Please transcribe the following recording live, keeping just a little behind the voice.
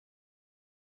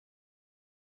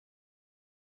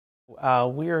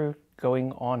We're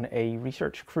going on a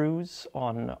research cruise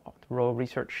on the Royal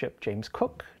Research Ship James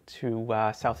Cook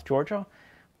to South Georgia,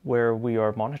 where we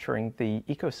are monitoring the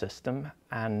ecosystem.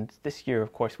 And this year,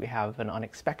 of course, we have an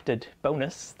unexpected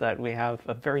bonus that we have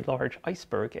a very large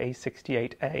iceberg,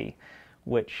 A-68a,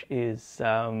 which is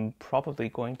probably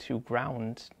going to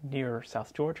ground near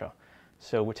South Georgia.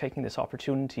 So we're taking this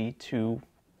opportunity to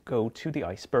go to the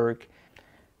iceberg.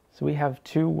 So we have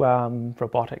two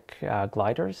robotic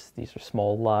gliders. These are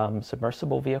small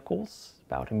submersible vehicles,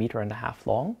 about 1.5 meters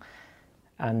long.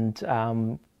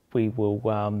 And we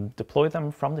will deploy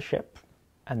them from the ship,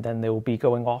 and then they will be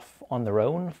going off on their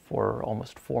own for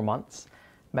almost 4 months,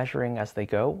 measuring as they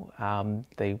go.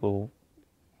 They will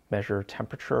measure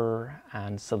temperature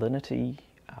and salinity,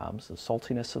 so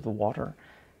saltiness of the water,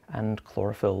 and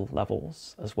chlorophyll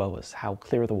levels, as well as how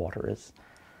clear the water is.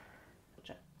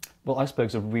 Well,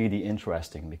 icebergs are really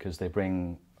interesting because they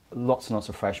bring lots and lots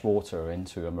of fresh water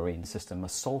into a marine system, a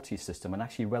salty system, and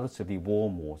actually relatively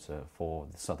warm water for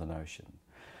the Southern Ocean.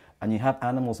 And you have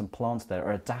animals and plants that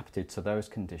are adapted to those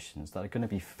conditions, that are going to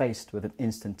be faced with an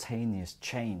instantaneous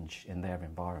change in their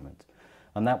environment.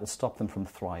 And that will stop them from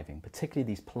thriving, particularly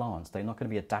these plants. They're not going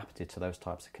to be adapted to those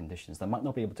types of conditions. They might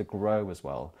not be able to grow as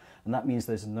well. And that means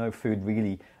there's no food,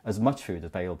 really, as much food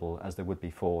available as there would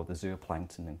be for the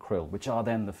zooplankton and krill, which are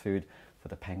then the food for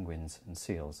the penguins and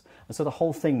seals. And so the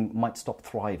whole thing might stop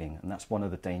thriving. And that's one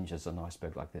of the dangers of an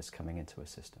iceberg like this coming into a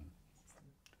system.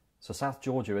 So South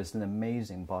Georgia is an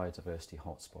amazing biodiversity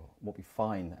hotspot. What we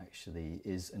find actually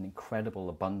is an incredible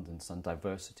abundance and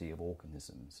diversity of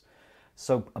organisms.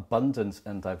 So abundant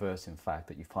and diverse, in fact,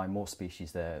 that you find more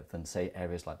species there than, say,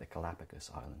 areas like the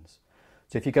Galapagos Islands.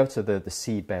 So if you go to the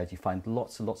seabed, you find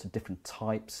lots and lots of different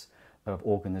types of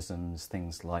organisms,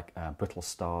 things like brittle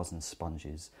stars and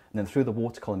sponges. And then through the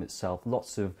water column itself,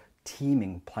 lots of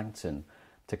teeming plankton,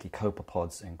 particularly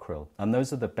copepods and krill. And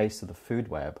those are the base of the food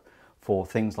web for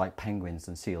things like penguins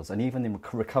and seals. And even in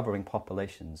recovering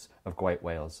populations of great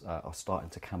whales are starting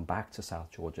to come back to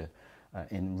South Georgia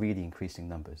in really increasing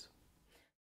numbers.